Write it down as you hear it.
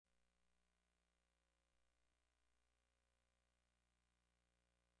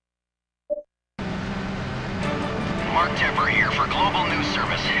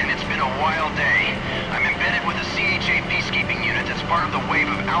service, and it's been a wild day. I'm embedded with a CHA peacekeeping unit that's part of the wave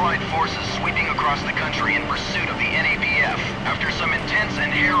of Allied forces sweeping across the country in pursuit of the NAPF. After some intense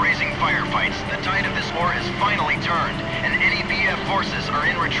and hair-raising firefights, the tide of this war has finally turned, and NAPF forces are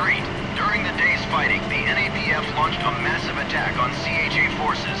in retreat. During the day's fighting, the NAPF launched a massive attack on CHA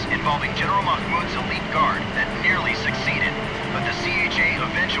forces involving General Mahmoud's elite guard that nearly succeeded. But the CHA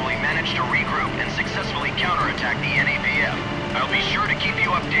eventually managed to regroup and successfully counterattack the NAPF. I'll be sure to keep you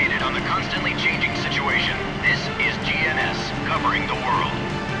updated on the constantly changing situation. This is GNS, covering the world.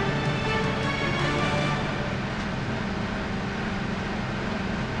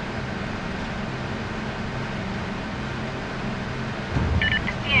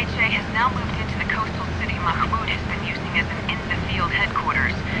 The CHA has now moved into the coastal city Mahmoud has been using as an in-the-field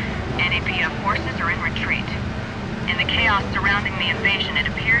headquarters. NAPF forces are in retreat. In the chaos surrounding the invasion, it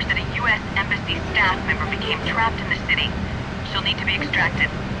appears that a U.S. Embassy staff member became trapped in the city. She'll need to be extracted.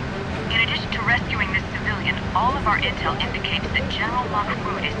 In addition to rescuing this civilian, all of our intel indicates that General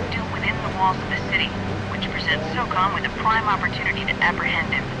Mahmoud is still within the walls of the city, which presents Socom with a prime opportunity to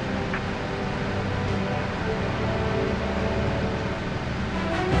apprehend him.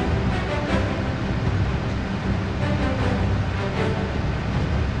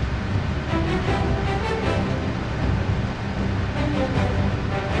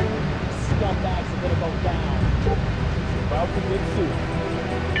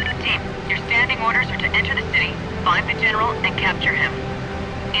 Team, your standing orders are to enter the city, find the general, and capture him.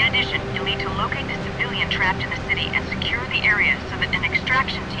 In addition, you'll need to locate the civilian trapped in the city and secure the area so that an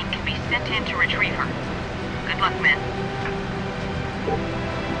extraction team can be sent in to retrieve her. Good luck, men.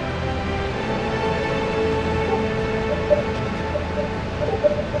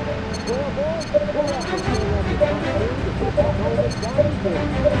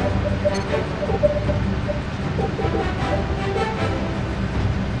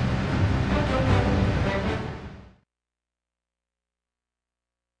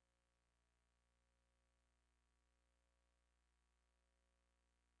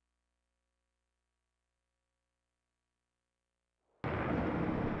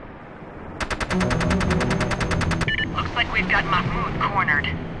 Looks like we've got Mahmoud cornered.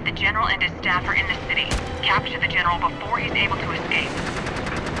 The general and his staff are in the city. Capture the general before he's able to escape.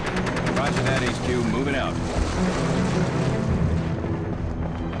 Roger that, HQ. Moving out.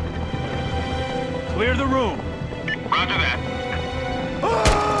 Clear the room. Roger that.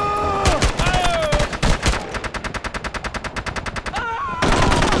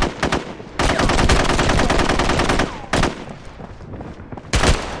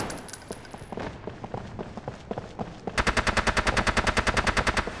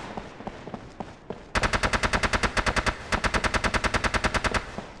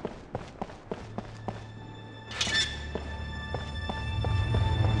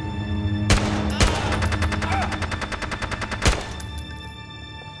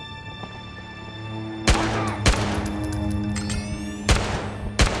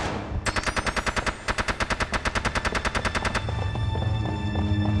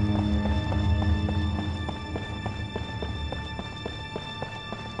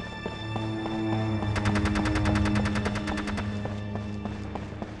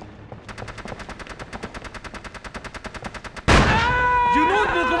 جنود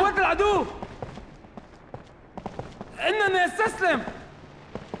من قوات العدو إننا نستسلم.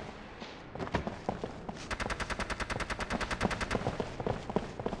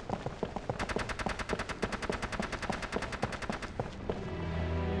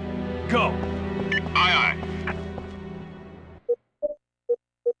 Go. Aye, aye.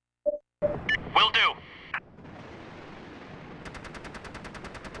 Will do.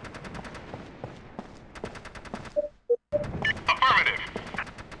 Affirmative.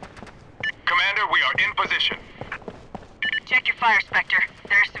 Commander, we are in position. Check your fire, Spectre.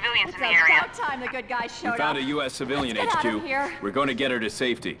 There are civilians in the area. It's about time the good guys showed We found up. a U.S. civilian, Let's get out of HQ. here. We're going to get her to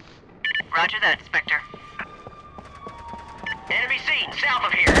safety. Roger that, Spectre. Enemy seen south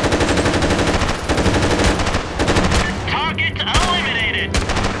of here. Targets eliminated.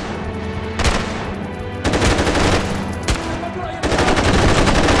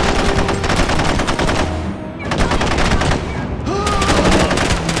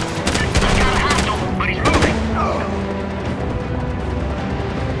 I've got a hostile, but he's moving.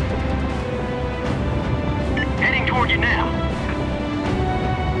 Heading toward you now.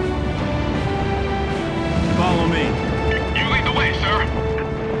 Follow me. You lead the way, sir.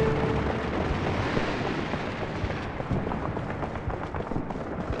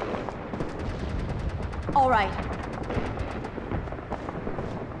 All right.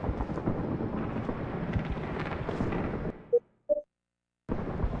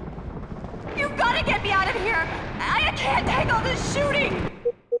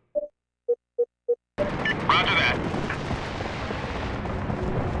 Roger that.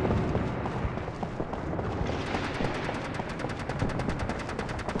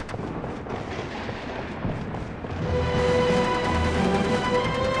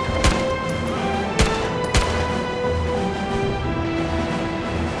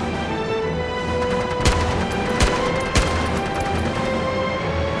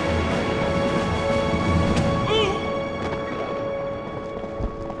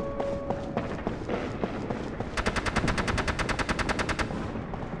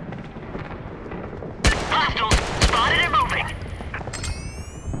 Hostiles spotted and moving.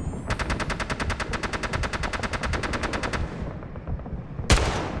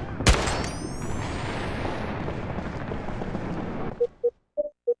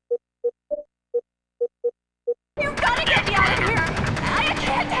 You gotta get me out of here! I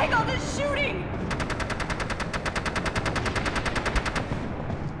can't take all this shooting!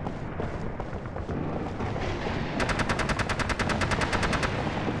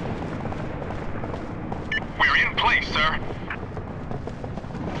 We're in place, sir.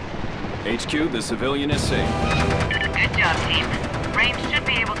 HQ, the civilian is safe. Good job, team. Rames should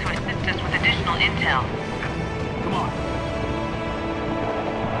be able to assist us with additional intel. Come on.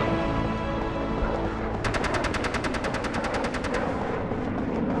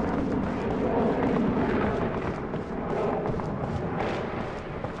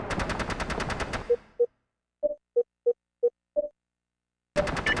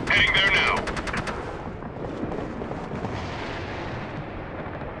 Heading there now.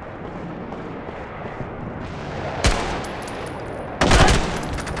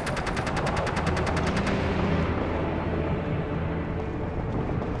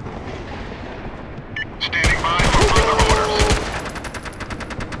 Standing by for further orders.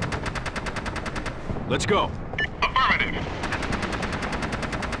 Let's go. Affirmative.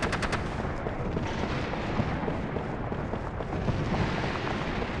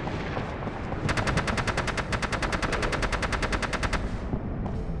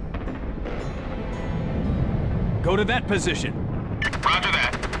 Go to that position. Roger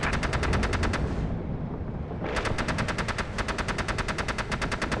that.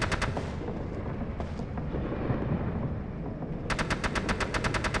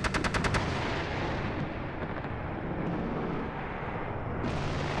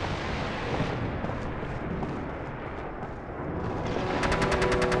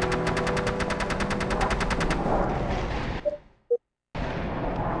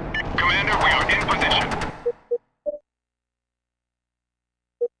 Commander, we are in position.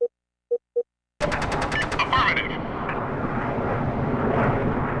 Affirmative.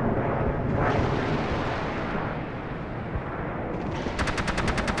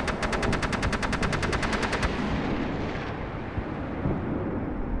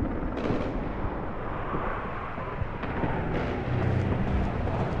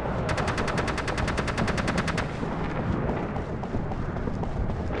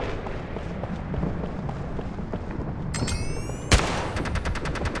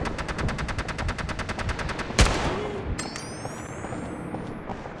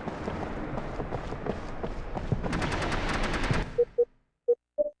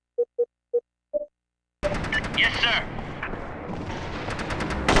 Yes, sir.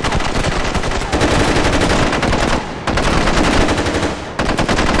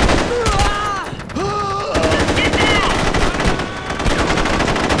 Get down!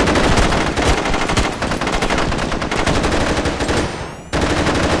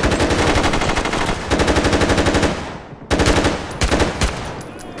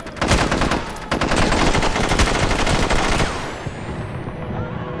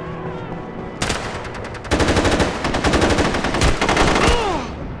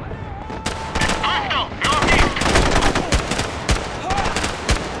 Hostile, northeast.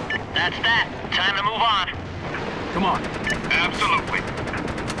 That's that. Time to move on. Come on. Absolutely.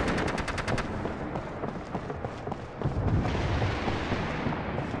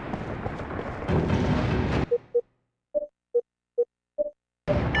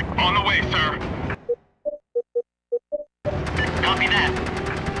 On the way, sir. Copy that.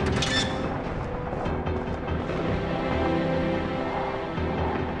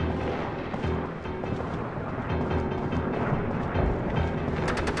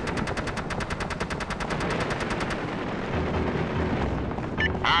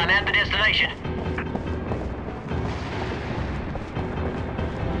 I'm at the destination.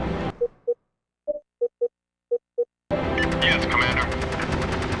 Yes, Commander.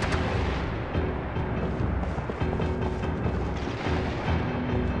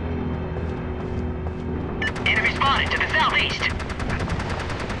 Enemy spotted to the southeast.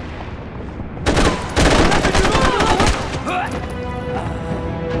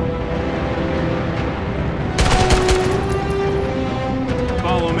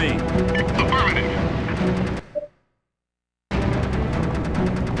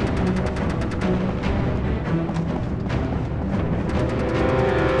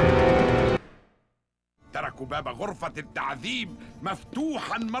 باب غرفة التعذيب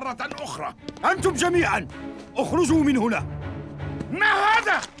مفتوحا مرة أخرى. أنتم جميعا اخرجوا من هنا. ما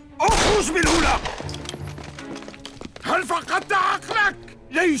هذا؟ اخرج من هنا. هل فقدت عقلك؟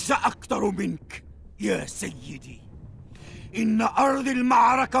 ليس أكثر منك يا سيدي. إن أرض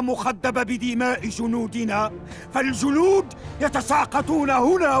المعركة مخضبة بدماء جنودنا، فالجنود يتساقطون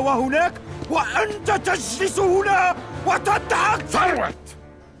هنا وهناك وأنت تجلس هنا وتضحك. ثروت،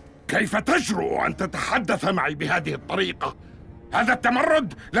 كيف تجرؤ أن تتحدث معي بهذه الطريقة؟ هذا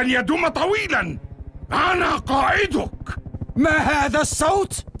التمرد لن يدوم طويلا. أنا قائدك. ما هذا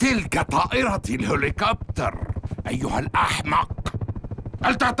الصوت؟ تلك طائرة الهليكوبتر أيها الأحمق.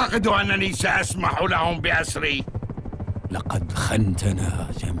 هل تعتقد أنني سأسمح لهم بأسري؟ لقد خنتنا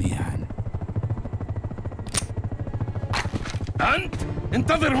جميعا. أنت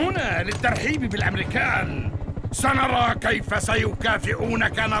انتظر هنا للترحيب بالأمريكان. سنرى كيف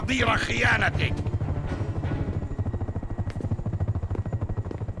سيكافئونك نظير خيانتك.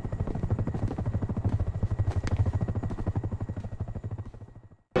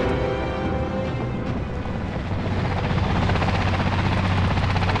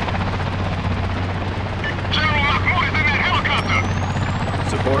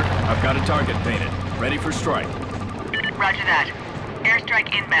 Support, I've got a target painted. Ready for strike. Roger that. Airstrike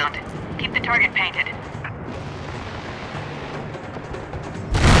inbound. Keep the target painted.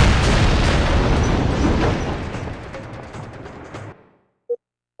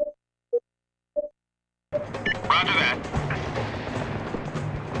 Roger that.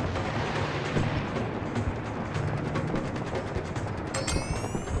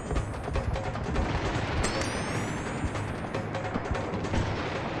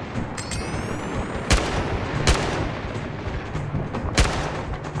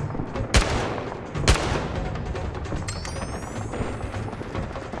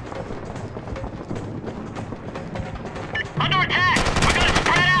 Under attack! We're gonna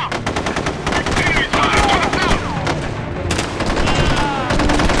spread out! Enemies fire to the south!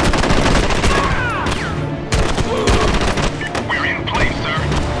 We're in place, sir.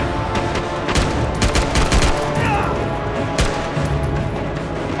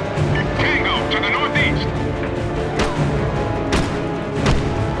 Tango to the northeast.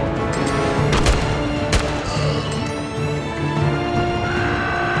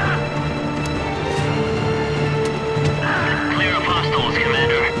 Clear of hostiles,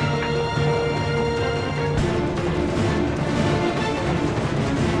 Commander.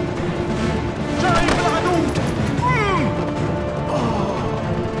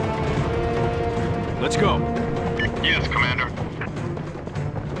 Let's go. Yes, Commander.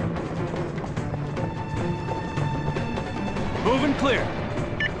 Moving clear.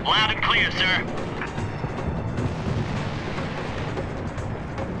 Loud and clear, sir.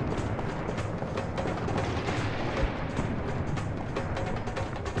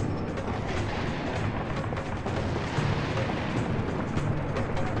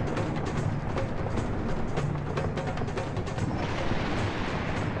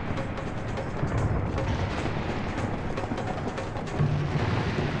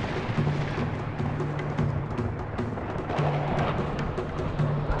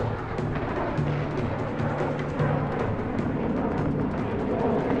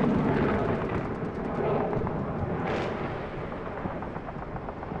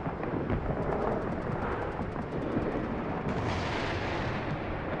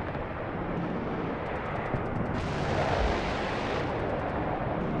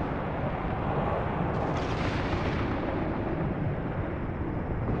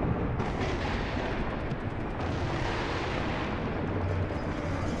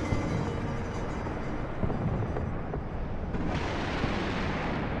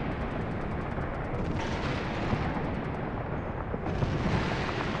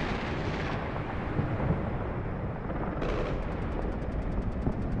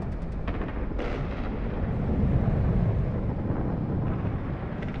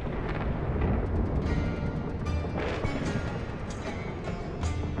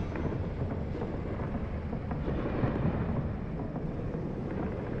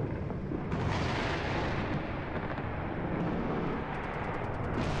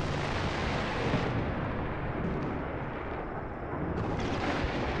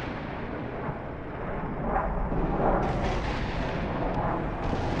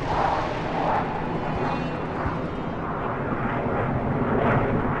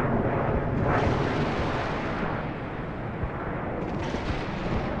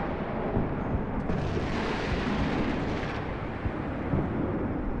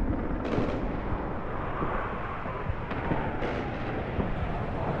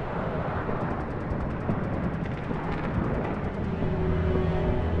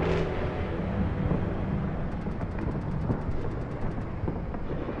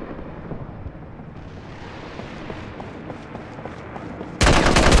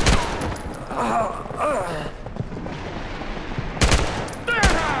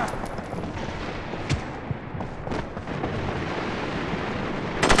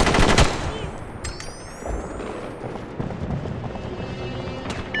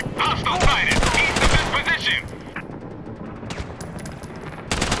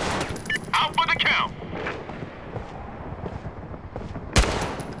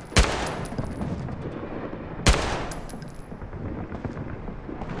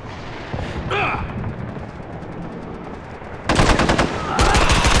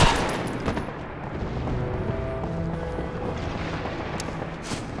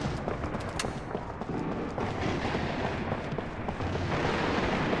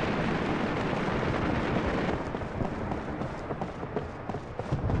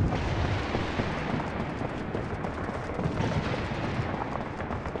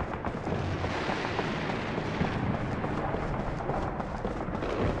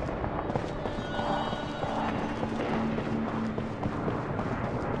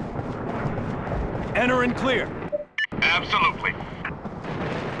 Enter and clear. Absolutely.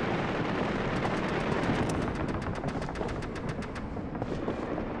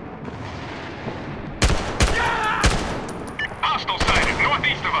 Hostile sighted,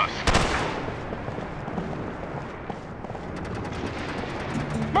 northeast of us.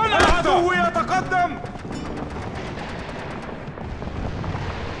 العدو يتقدم.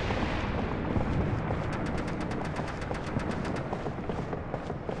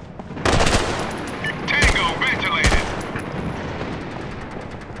 Tango ventilated.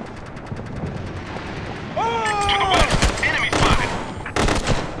 To the west, enemy spotted.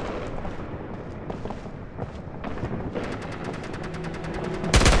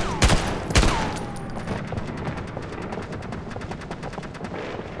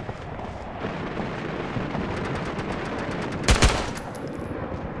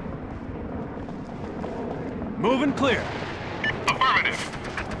 Move and clear. Affirmative.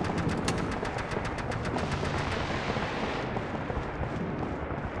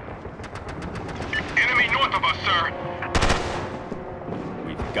 Enemy north of us, sir.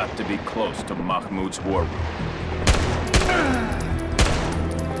 We've got to be close to Mahmoud's war room.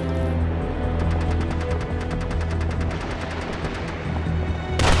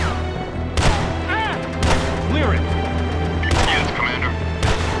 Clear it. Yes, Commander.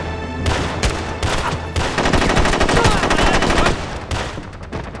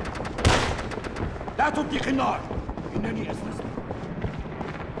 لا تطلق النار. إنني أستسلم.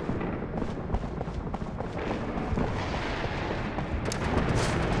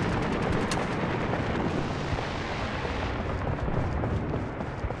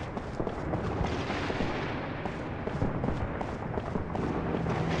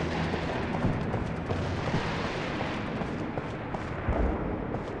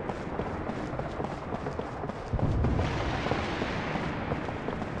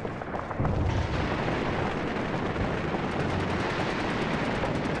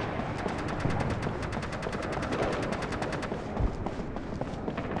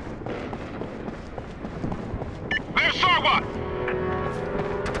 There's Sarwat!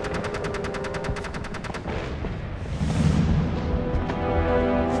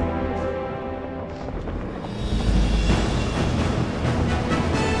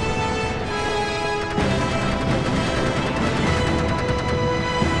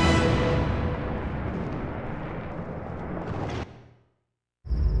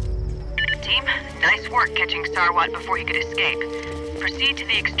 Team, nice work catching Sarwat before he could escape. Proceed to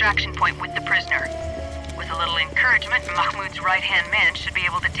the extraction point with the prisoner. With a little encouragement, Mahmoud's right-hand man should be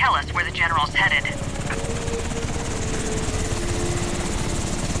able to tell us where the general's headed.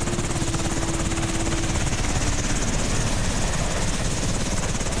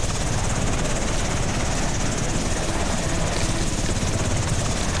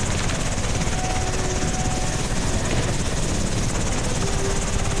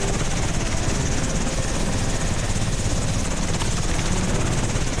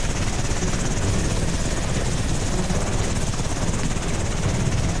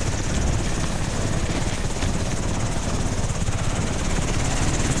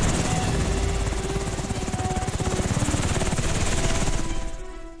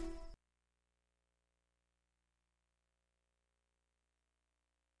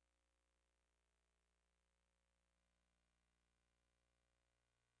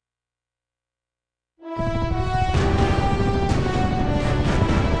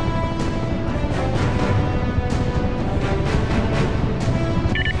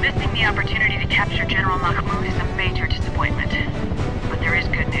 Missing the opportunity to capture General Mahmoud is a major disappointment. But there is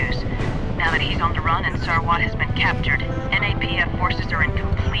good news. Now that he's on the run and Sarwat has been captured, NAPF forces are in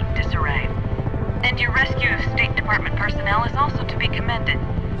complete disarray. And your rescue of State Department personnel is also to be commended.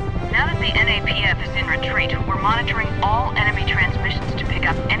 Now that the NAPF is in retreat, we're monitoring all enemy transmissions to pick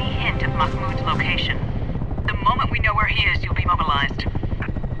up any